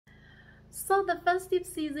So the festive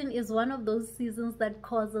season is one of those seasons that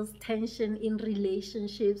causes tension in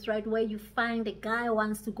relationships, right? Where you find the guy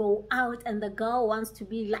wants to go out and the girl wants to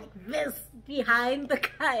be like this behind the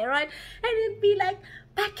guy, right? And it'd be like,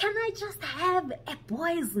 but can I just have a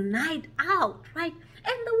boys' night out, right?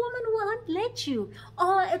 And the woman won't let you.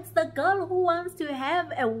 Or it's the girl who wants to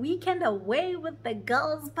have a weekend away with the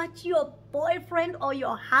girls, but your boyfriend or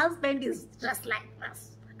your husband is just like this.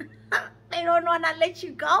 They don't want to let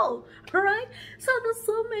you go, right? So there's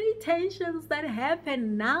so many tensions that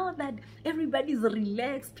happen now that everybody's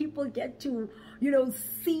relaxed. People get to,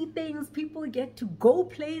 see things. People get to go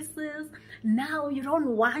places. Now you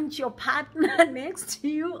don't want your partner next to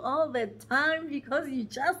you all the time because you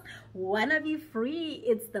just want to be free.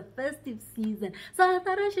 It's the festive season. So I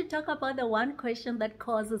thought I should talk about the one question that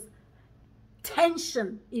causes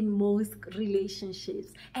tension in most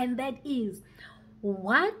relationships, and that is,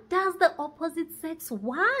 what does the opposite sex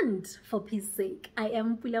want, for peace sake? I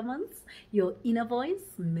am Pulaa Montz, your inner voice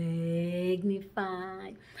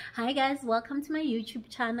magnified. Hi guys, welcome to my YouTube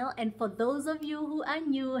channel. And for those of you who are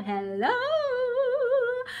new, hello.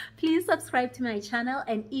 Please subscribe to my channel.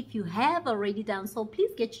 And if you have already done so,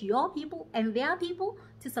 please get your people and their people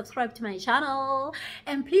to subscribe to my channel.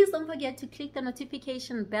 And please don't forget to click the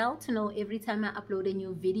notification bell to know every time I upload a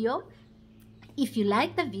new video. If you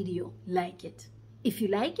like the video, like it. If you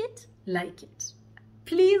like it, like it.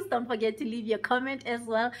 Please don't forget to leave your comment as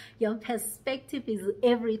well. Your perspective is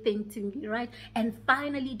everything to me, right? And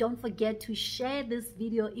finally, don't forget to share this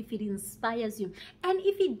video if it inspires you. And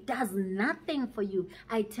if it does nothing for you,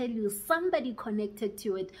 I tell you, somebody connected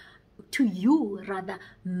to you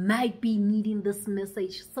might be needing this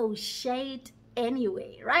message. So share it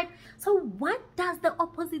anyway, right? So what does the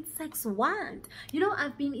opposite sex want?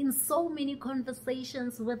 I've been in so many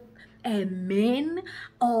conversations with men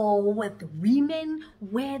or with women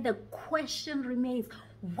where the question remains,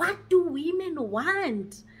 what do women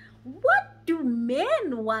want? What do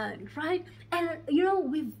men want, right? And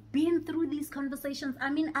we've been through these conversations. I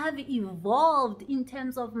mean, I've evolved in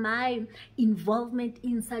terms of my involvement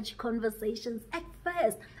in such conversations. At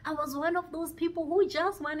first, I was one of those people who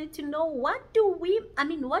just wanted to know, what do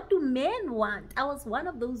men want? I was one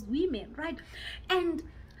of those women, right? And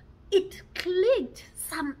it clicked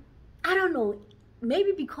I don't know,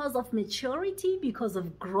 maybe because of maturity, because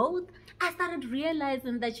of growth, I started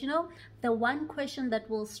realizing that, the one question that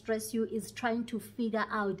will stress you is trying to figure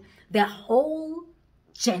out the whole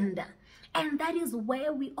gender. And that is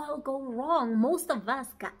where we all go wrong. Most of us,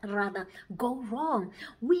 go wrong.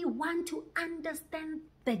 We want to understand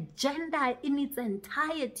the gender in its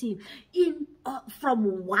entirety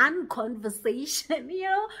from one conversation.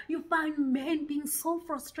 You find men being so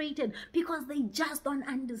frustrated because they just don't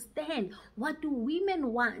understand, what do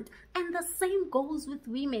women want? And the same goes with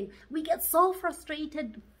women. We get so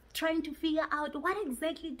frustrated trying to figure out, what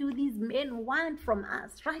exactly do these men want from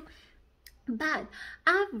us, right? But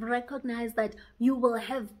I've recognized that you will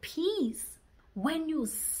have peace when you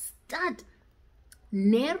start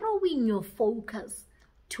narrowing your focus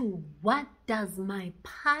to, what does my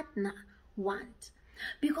partner want?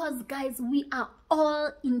 Because guys, we are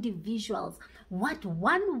all individuals. What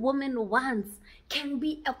one woman wants can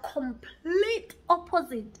be a complete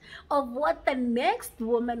opposite of what the next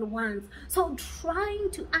woman wants. So trying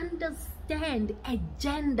to understand a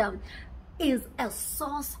gender is a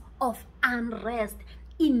source of unrest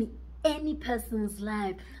in any person's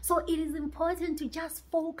life. So it is important to just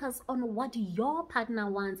focus on what your partner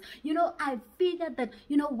wants. I figured that,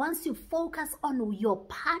 once you focus on your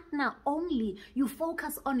partner only, you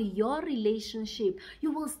focus on your relationship,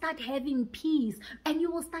 you will start having peace, and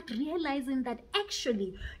you will start realizing that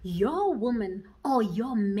actually your woman or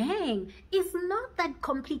your man is not that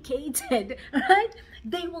complicated, right?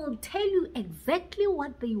 They will tell you exactly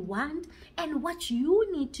what they want, and what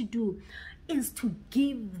you need to do is to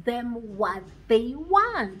give them what they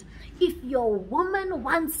want. If your woman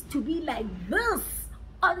wants to be like this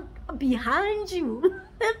behind you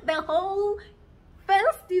the whole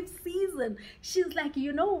festive season, she's like,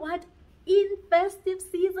 you know what? In festive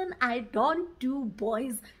season, I don't do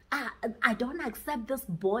boys. I don't accept this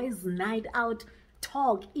boys' night out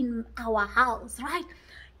talk in our house, right?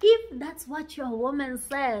 If that's what your woman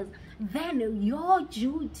says, then your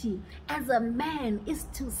duty as a man is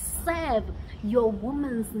to serve your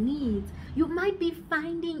woman's needs. You might be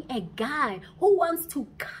finding a guy who wants to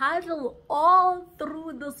cuddle all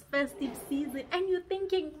through this festive season, and you're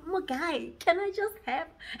thinking, guy, can I just have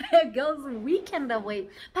a girl's weekend away?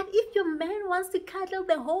 But if your man wants to cuddle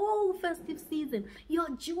the whole festive season, your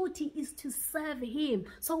duty is to serve him.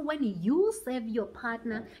 So when you serve your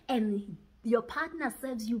partner and your partner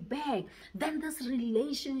serves you back, then this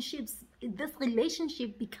relationship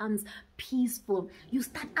becomes peaceful. You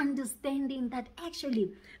start understanding that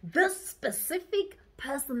actually this specific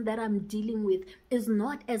person that I'm dealing with is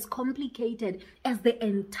not as complicated as the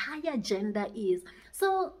entire gender is.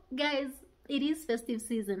 So guys, it is festive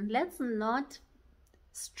season. Let's not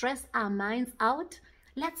stress our minds out.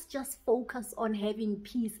 Let's just focus on having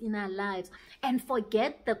peace in our lives and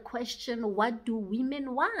forget the question, what do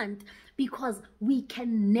women want? Because we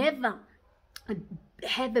can never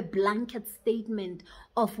have a blanket statement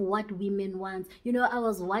of what women want. You know, I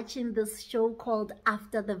was watching this show called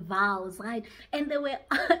After the Vows, right? And they were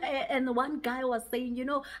and one guy was saying, you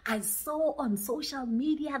know, I saw on social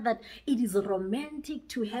media that it is romantic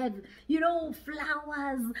to have, you know,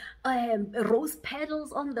 flowers, rose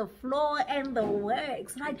petals on the floor and the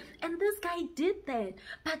works, right? And this guy did that.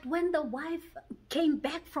 But when the wife came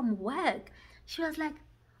back from work, she was like,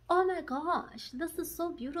 oh my gosh, this is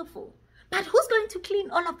so beautiful. But who's going to clean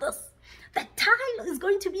all of this? The tile is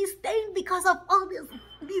going to be stained because of all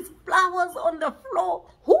these flowers on the floor.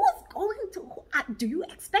 Who's going to, do you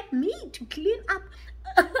expect me to clean up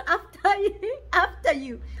after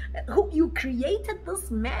you? You created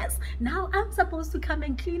this mess. Now I'm supposed to come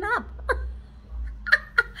and clean up.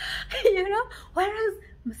 You know, whereas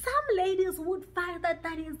some ladies would find that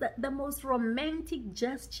that is the most romantic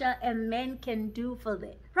gesture a man can do for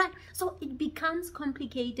them, right? So it becomes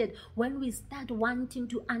complicated when we start wanting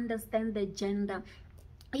to understand the gender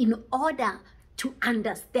in order to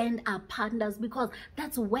understand our partners, because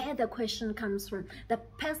that's where the question comes from. The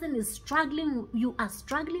person is struggling, you are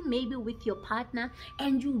struggling maybe with your partner,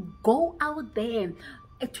 and you go out there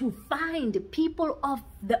to find people of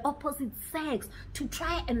the opposite sex to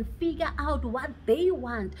try and figure out what they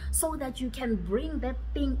want so that you can bring that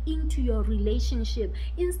thing into your relationship,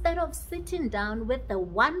 instead of sitting down with the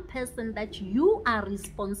one person that you are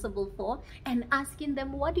responsible for and asking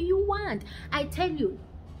them, what do you want? I tell you,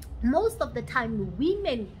 most of the time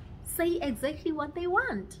women say exactly what they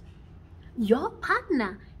want. Your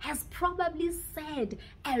partner has probably said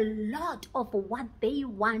a lot of what they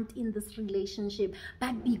want in this relationship,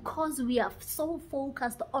 but because we are so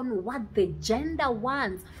focused on what the gender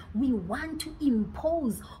wants, we want to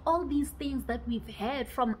impose all these things that we've heard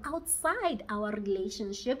from outside our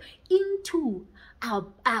relationship into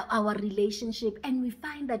our relationship, and we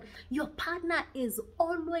find that your partner is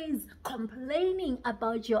always complaining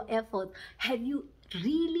about your efforts. Have you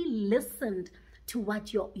really listened to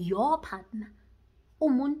what your partner,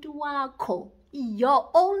 umuntu wakho, your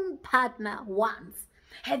own partner wants?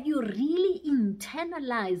 Have you really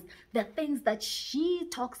internalized the things that she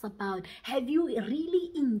talks about? Have you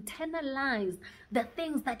really internalized the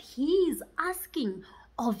things that he is asking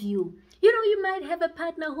of you? You know, you might have a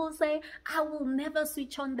partner who'll say, I will never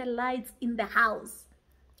switch on the lights in the house.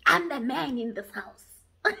 I'm the man in this house.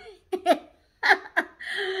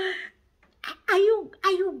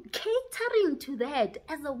 Are you catering to that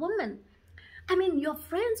as a woman? I mean, your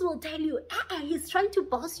friends will tell you, he's trying to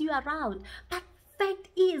boss you around. But fact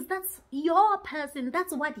is, that's your person.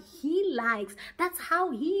 That's what he likes. That's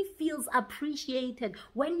how he feels appreciated.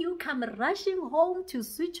 When you come rushing home to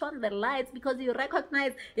switch on the lights because you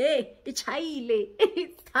recognize, hey, it's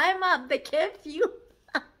time up, the curfew.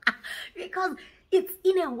 Because it's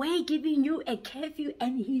in a way giving you a curfew,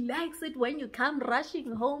 and he likes it when you come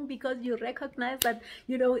rushing home because you recognize that,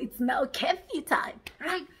 you know, it's now curfew time,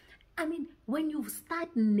 right? I mean, when you start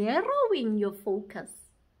narrowing your focus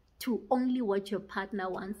to only what your partner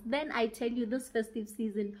wants, then I tell you, this festive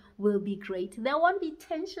season will be great. There won't be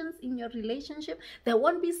tensions in your relationship. There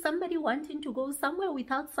won't be somebody wanting to go somewhere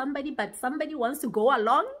without somebody, but somebody wants to go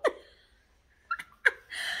along.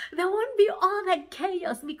 There won't be all that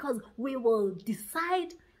chaos, because we will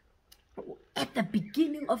decide at the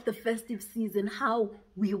beginning of the festive season how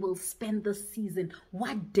we will spend the season,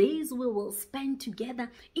 what days we will spend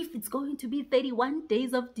together. If it's going to be 31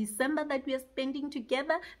 days of December that we are spending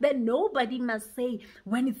together, then nobody must say,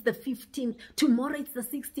 when it's the 15th, tomorrow it's the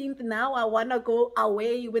 16th, now I want to go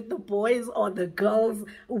away with the boys or the girls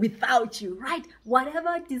without you, right?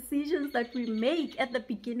 Whatever decisions that we make at the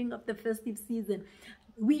beginning of the festive season,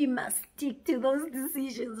 we must stick to those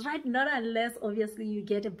decisions, right? Not unless, obviously, you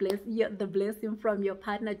get the blessing from your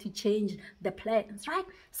partner to change the plans, right?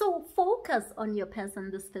 So focus on your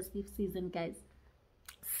person this festive season, guys.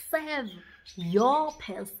 Serve your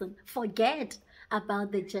person. Forget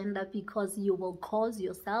about the gender, because you will cause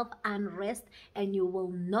yourself unrest and you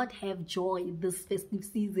will not have joy this festive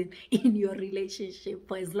season in your relationship,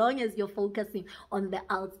 for as long as you're focusing on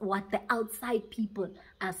what the outside people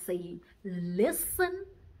are saying. Listen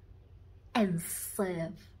and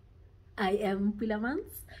serve. I am Pulaa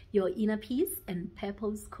Montz, your inner peace and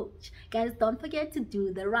purpose coach. Guys, don't forget to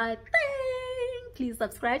do the right thing. Please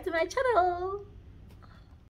subscribe to my channel.